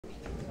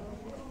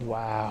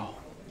Wow.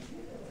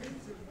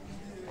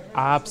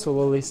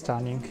 Absolutely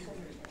stunning.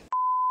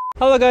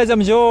 Hello guys,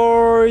 I'm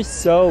George.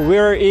 So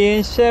we're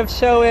in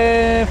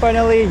Chefchaouen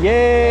finally.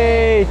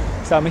 Yay!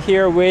 So I'm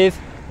here with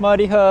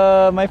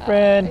Mariha, my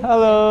friend.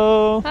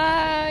 Hello.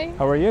 Hi.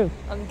 How are you?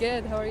 I'm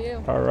good. How are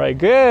you? All right,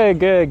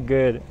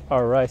 good.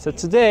 All right, so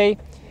today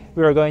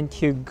we are going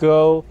to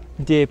go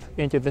deep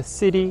into the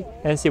city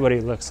and see what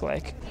it looks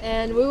like.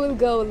 And we will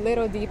go a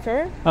little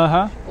deeper,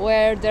 Uh-huh.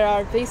 where there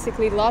are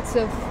basically lots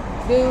of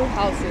blue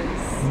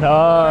houses.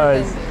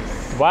 Nice.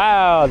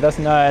 Wow, that's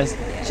nice.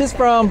 She's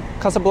from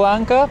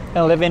Casablanca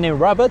and living in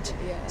Rabat.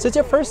 Yeah. So it's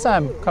your first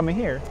time coming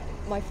here?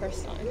 My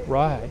first time.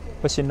 Right,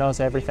 but she knows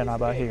everything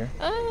about here.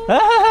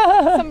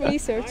 Some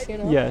research, you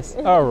know. Yes,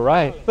 all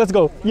right, let's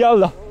go.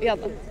 Yalla.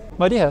 Yalla.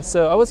 Maria,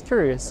 so I was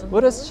curious,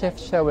 what does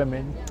Chefchaouen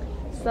mean?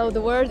 So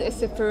the word is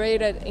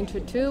separated into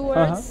two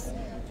words.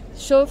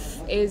 Shuf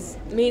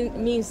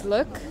means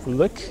look.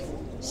 Look,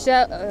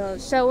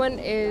 Chaouen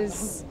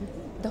is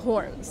the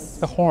horns.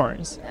 the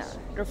horns.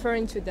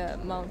 Referring to the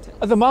mountain.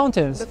 The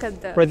mountains. Look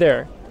at the right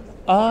there.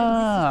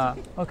 Ah,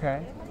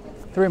 okay.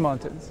 3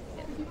 mountains.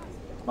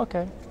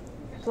 Okay.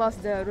 plus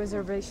the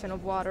reservation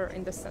of water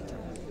in the center.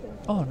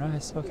 Oh,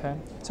 nice. Okay.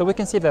 So we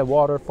can see the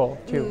waterfall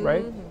too,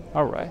 right?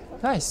 All right.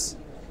 Nice.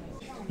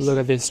 Look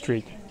at this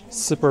street.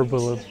 Super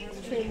blue.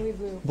 Extremely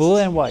blue. Blue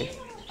and white.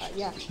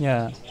 Yeah.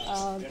 Yeah.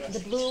 The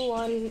blue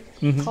one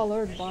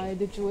colored by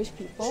the Jewish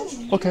people,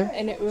 Okay.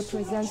 and it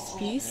represents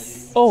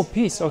peace. Oh,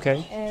 peace.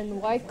 Okay.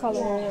 And white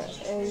color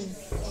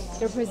is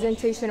the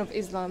representation of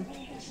Islam.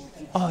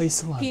 Oh,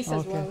 Islam. Peace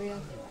as okay. well, yeah.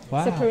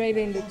 Wow.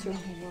 Separating the two.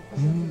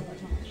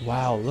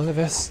 Wow, look at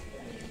this.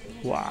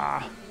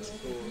 Wow.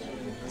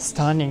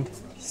 Stunning.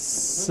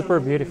 Super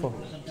beautiful.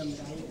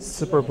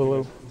 Super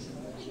blue.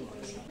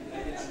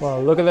 Wow,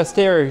 look at the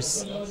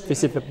stairs.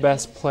 This is the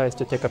best place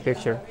to take a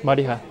picture.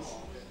 Mariha,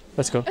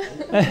 let's go.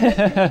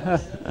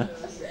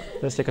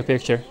 Let's take a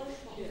picture.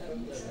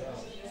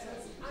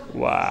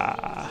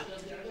 Wow.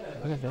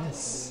 Look at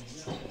this.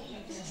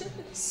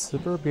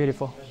 Super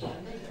beautiful.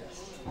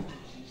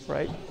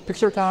 Right?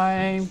 Picture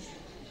time.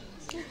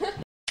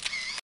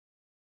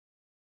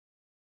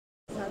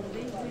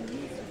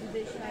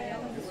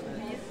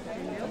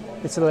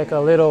 It's like a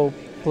little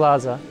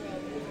plaza.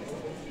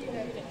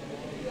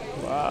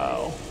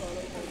 Wow.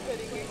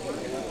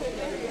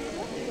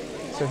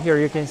 So here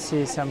you can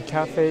see some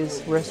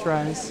cafes,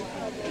 restaurants.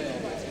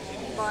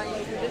 By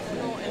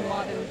traditional and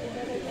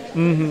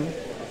modern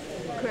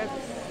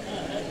crepes.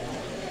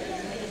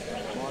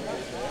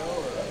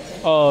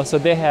 Oh, so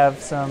they have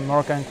some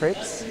Moroccan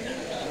crepes.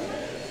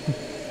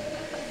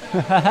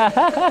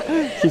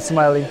 She's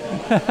smiling.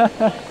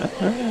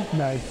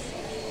 Nice.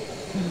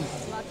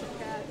 Lots of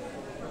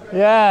cats.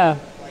 Yeah.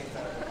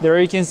 There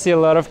you can see a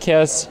lot of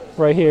cats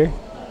right here.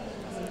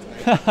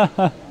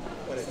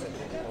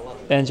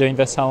 Enjoying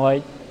the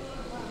sunlight.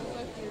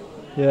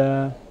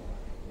 Yeah.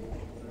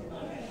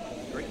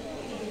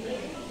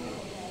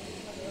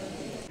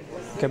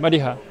 Okay,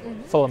 Mariha,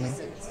 follow me.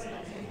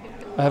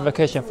 I have a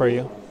question for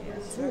you.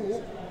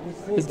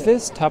 Is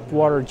this tap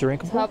water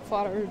drinkable? Tap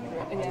water,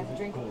 yeah,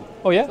 drinkable.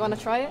 Oh yeah? You want to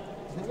try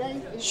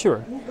it?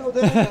 Sure.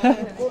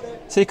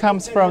 So it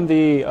comes from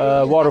the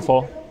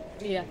waterfall.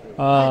 Yeah.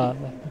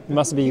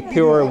 Must be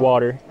pure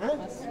water.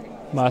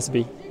 Must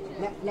be.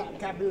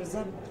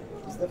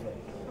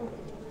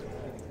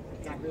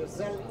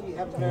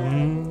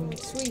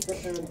 Sweet.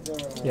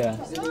 Yeah.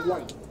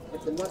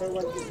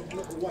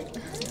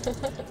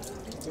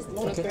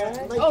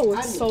 Oh,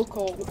 it's so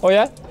cold. Oh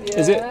yeah?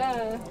 Is it?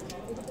 Yeah.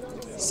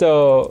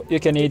 So you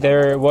can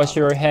either wash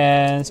your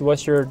hands,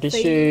 wash your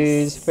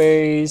dishes,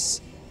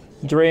 face,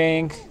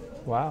 drink.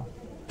 Wow.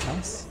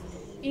 Nice.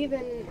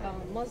 Even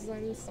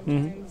Muslims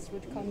sometimes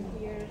would come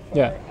here for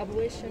Yeah.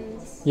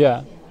 ablutions,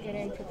 Yeah.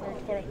 getting prepared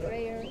for a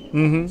prayer,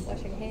 Mm-hmm.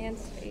 washing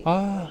hands, face,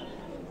 Ah,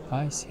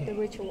 I see. the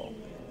ritual.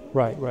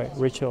 Right.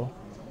 Ritual.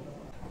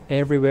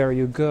 Everywhere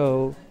you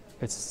go,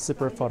 it's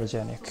super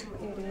photogenic.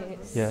 It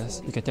is.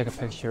 Yes, you can take a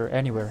picture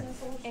anywhere.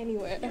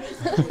 Anywhere.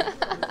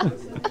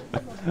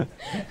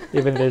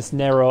 Even this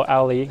narrow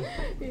alley.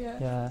 Yeah.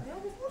 Yeah.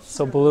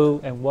 So blue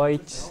and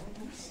white.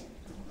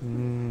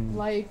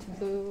 Light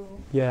blue.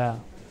 Yeah.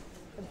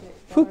 A bit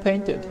Who darker.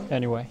 painted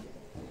anyway?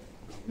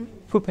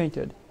 Who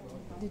painted?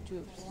 The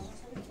Jews.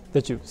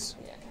 The Jews.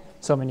 Yeah.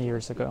 So many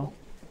years ago.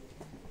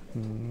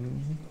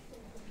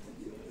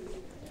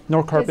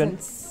 No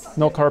Peasants.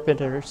 no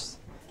carpenters.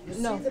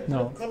 No.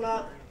 No.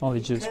 Only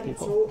Jewish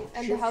people.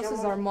 And the houses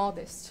are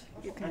modest.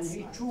 You can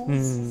see.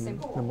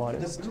 Simple. The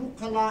modest.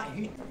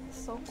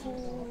 So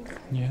cool.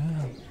 Yeah.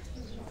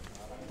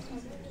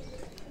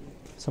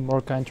 Some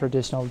more kind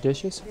traditional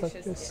dishes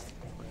like this.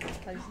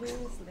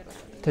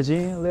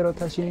 Tagines, Little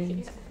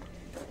tagines.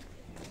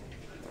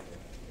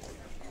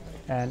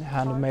 And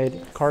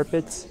handmade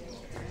carpets.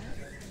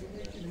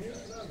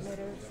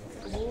 little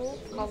wool,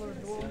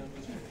 colored wool.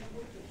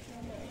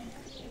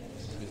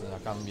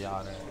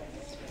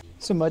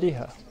 So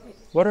Mariha,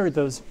 what are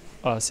those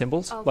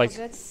symbols? Like,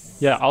 Alphabets.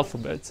 yeah,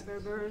 alphabets.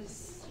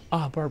 Berbers.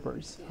 Ah,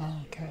 Berbers. Oh,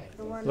 okay.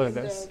 The one Look in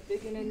at this. the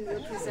beginning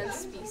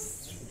represents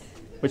peace.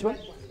 Which one?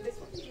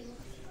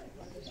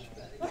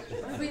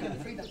 Freedom.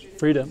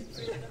 Freedom.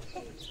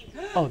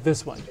 Oh,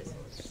 this one.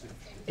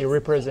 It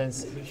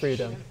represents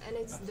freedom. And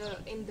it's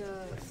in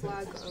the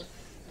flag of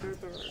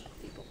Berber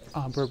people.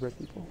 Ah, Berber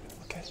people.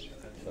 Okay.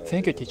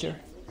 Thank you, teacher.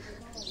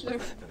 Sure.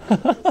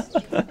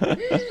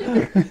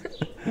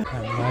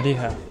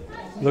 Maria,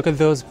 look at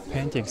those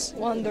paintings.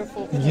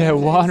 Wonderful. Yeah,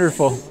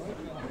 wonderful.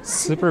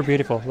 Super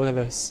beautiful. Look at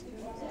this.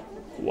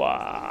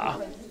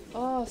 Wow.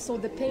 Oh, so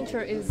the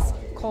painter is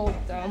called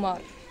Omar.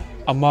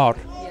 Omar.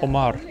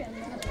 Omar.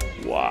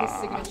 His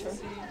Wow. signature.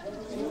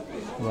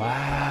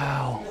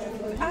 Wow.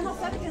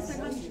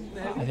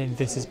 I think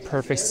this is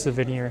perfect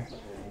souvenir.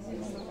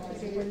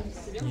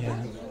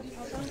 Yeah.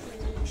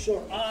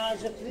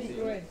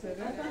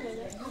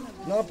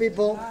 No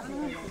people.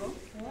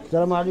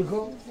 Salam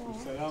alaikum.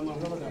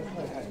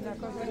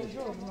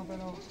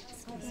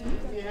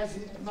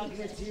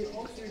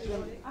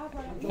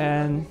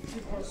 And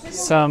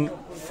some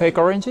fake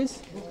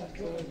oranges?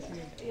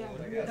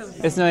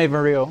 It's not even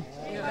real.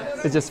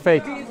 It's just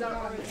fake.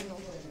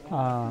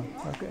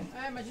 Okay.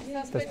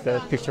 That's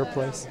the picture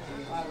place.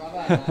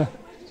 Yeah.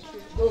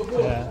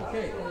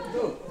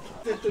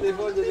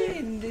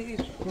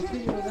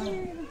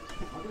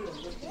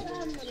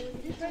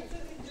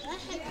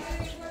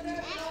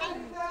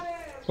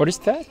 What is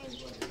that?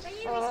 Do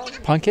you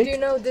Pancake?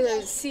 know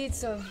the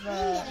seeds of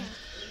the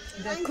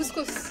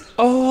couscous?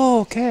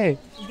 Oh, okay.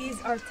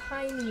 These are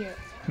tinier.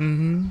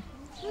 Mm-hmm.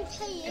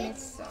 And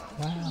it's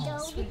Wow.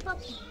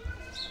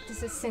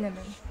 this is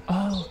cinnamon.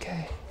 Oh,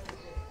 okay.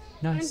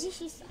 Nice.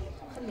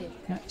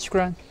 Yeah,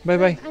 shukran. Bye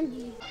bye.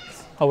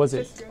 How was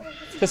it?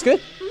 That's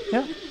good?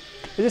 Yeah.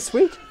 Is it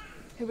sweet?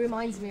 It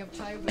reminds me of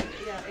childhood.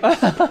 Yeah,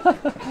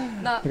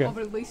 it's not Okay.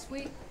 overly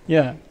sweet,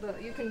 Yeah.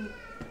 but you can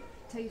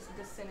taste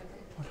the cinnamon.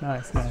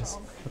 Nice, nice.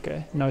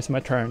 Okay, now it's my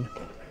turn.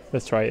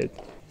 Let's try it.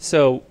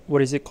 So,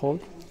 what is it called?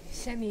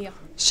 Shemia.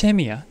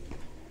 Shemia.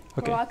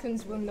 Okay.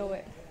 Moroccans will know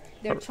it.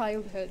 Their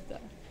childhood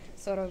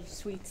sort of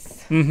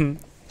sweets. Mm-hmm.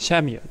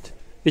 Shamiot.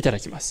 いただ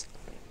きます.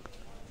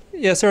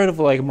 Yeah, sort of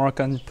like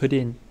Moroccan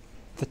pudding,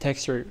 the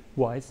texture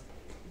wise.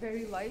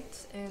 Very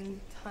light and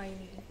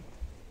tiny.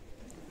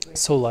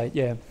 So light,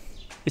 yeah.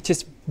 It's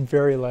just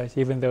very light,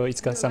 even though it's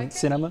got You some like it?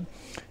 cinnamon.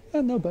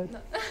 No bad.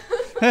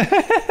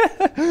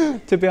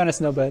 To be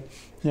honest, no bad.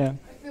 Yeah.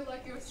 I feel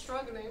like you're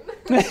struggling.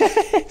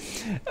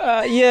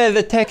 Yeah,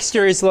 the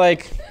texture is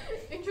like,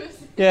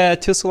 Interesting. yeah,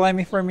 too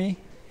slimy for me.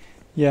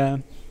 Yeah.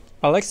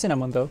 I like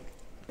cinnamon though.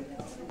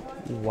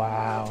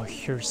 Wow,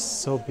 you're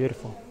so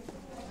beautiful.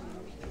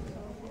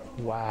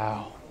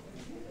 Wow.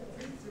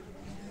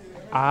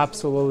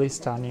 Absolutely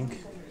stunning.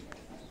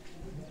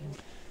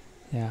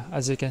 Yeah,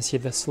 as you can see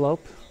the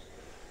slope.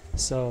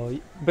 So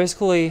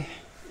basically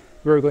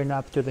we're going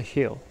up to the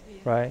hill,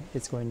 right?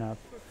 It's going up.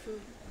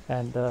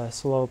 And the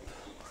slope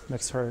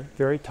makes her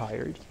very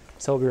tired.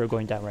 So we're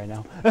going down right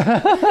now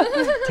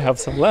to have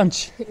some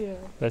lunch. Yeah.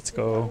 Let's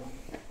go.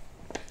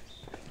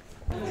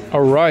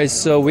 All right,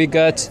 so we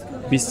got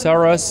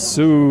bisara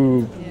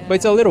soup. But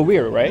it's a little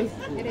weird, right?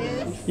 It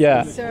is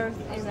Yeah. served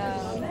in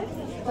a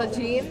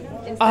tagine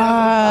instead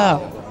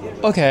Ah,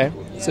 okay.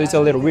 So it's a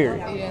little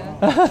weird. of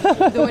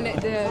yeah. Doing it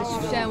the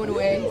Chefchaouen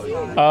way.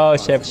 Oh,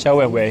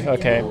 Chefchaouen way.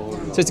 Okay.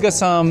 So it's got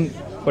some.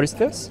 What is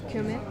this?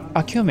 Cumin,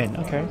 Ah, cumin.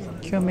 Okay.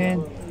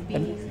 Cumin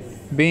and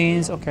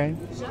beans. Okay.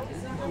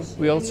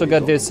 We also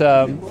got this.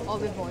 olive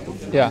oil.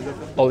 Yeah,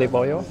 olive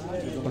oil.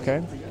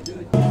 Okay.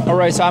 All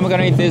right. So I'm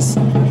gonna eat this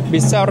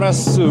bisara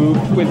soup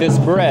with this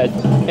bread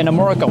in a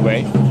Moroccan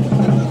way.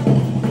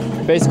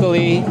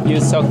 Basically, you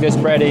soak this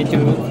bread into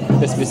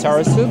this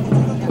bisara soup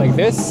like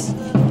this,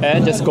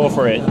 and just go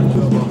for it.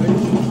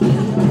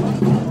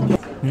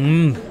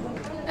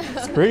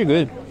 It's pretty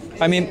good.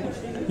 I mean,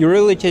 you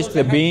really taste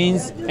the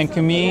beans and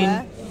cumin,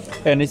 Yeah.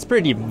 and it's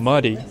pretty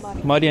muddy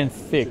and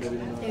thick.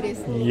 It is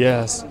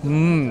Yes.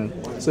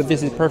 So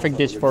this is perfect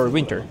dish for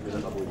winter.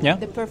 Yeah.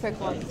 the perfect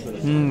one.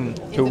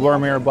 To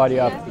warm your body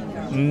up.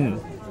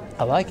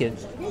 I like it.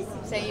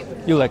 Same.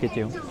 You like it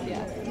too.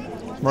 Yeah.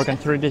 Moroccan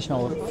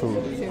traditional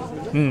food.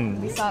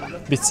 Bisara.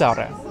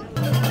 Bisara.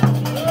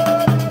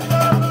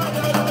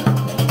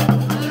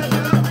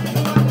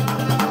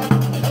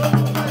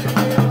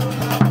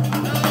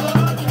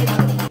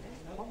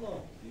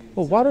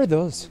 Oh, what are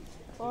those?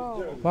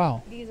 Oh,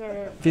 Wow.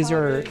 these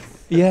are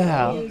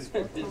Yeah. used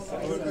for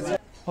colors.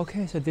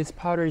 Okay, so this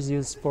powder is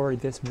used for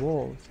this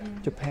wall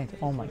to paint.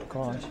 Oh my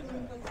gosh.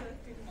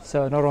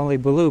 So not only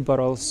blue, but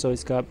also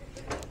it's got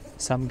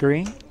some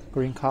green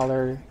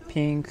color,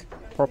 pink,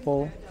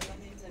 purple,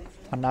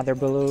 another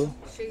blue.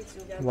 Shades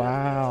of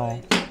Wow.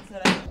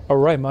 All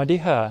right,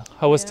 Madiha,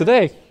 how was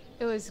today?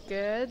 It was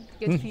good.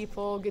 Good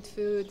people, good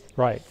food.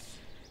 Right,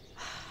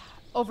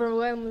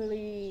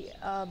 Overwhelmingly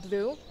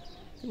blue.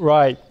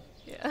 right.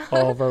 Yeah.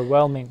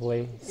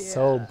 Overwhelmingly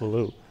so Yeah.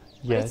 blue.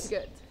 But it's Yes,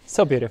 good.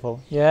 so beautiful.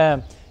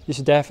 Yeah, you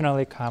should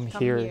definitely come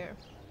Come here. here.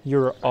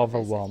 You're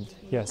overwhelmed.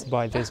 Yes,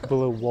 by these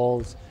blue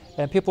walls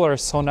and people are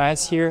so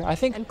nice here. I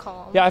think, And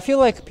calm. yeah, I feel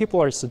like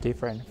people are so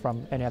different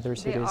from any other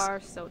They cities. are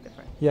so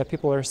different. Yeah,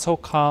 people are so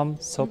calm,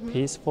 so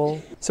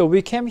peaceful. So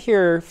we came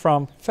here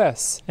from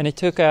Fes, and it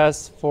took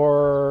us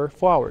for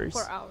 4 hours.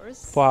 4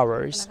 hours. 4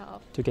 hours and a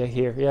half. to get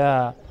here.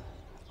 Yeah,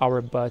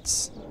 our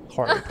butts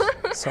hurt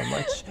so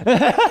much.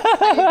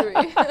 I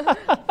agree.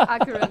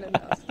 Accurate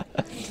enough.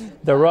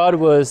 The road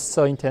was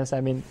so intense.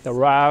 I mean, the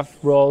rough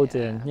road,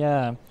 and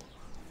yeah,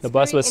 the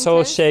bus Very was so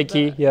intense,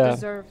 shaky. but Yeah,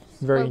 deserved.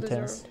 very Well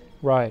intense. deserved.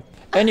 Right.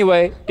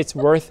 Anyway, it's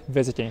worth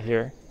visiting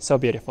here. So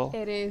beautiful.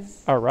 It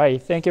is. All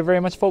right. Thank you very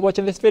much for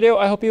watching this video.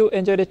 I hope you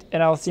enjoyed it,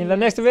 and I'll see you in the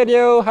next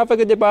video. Have a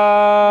good day.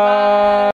 Bye.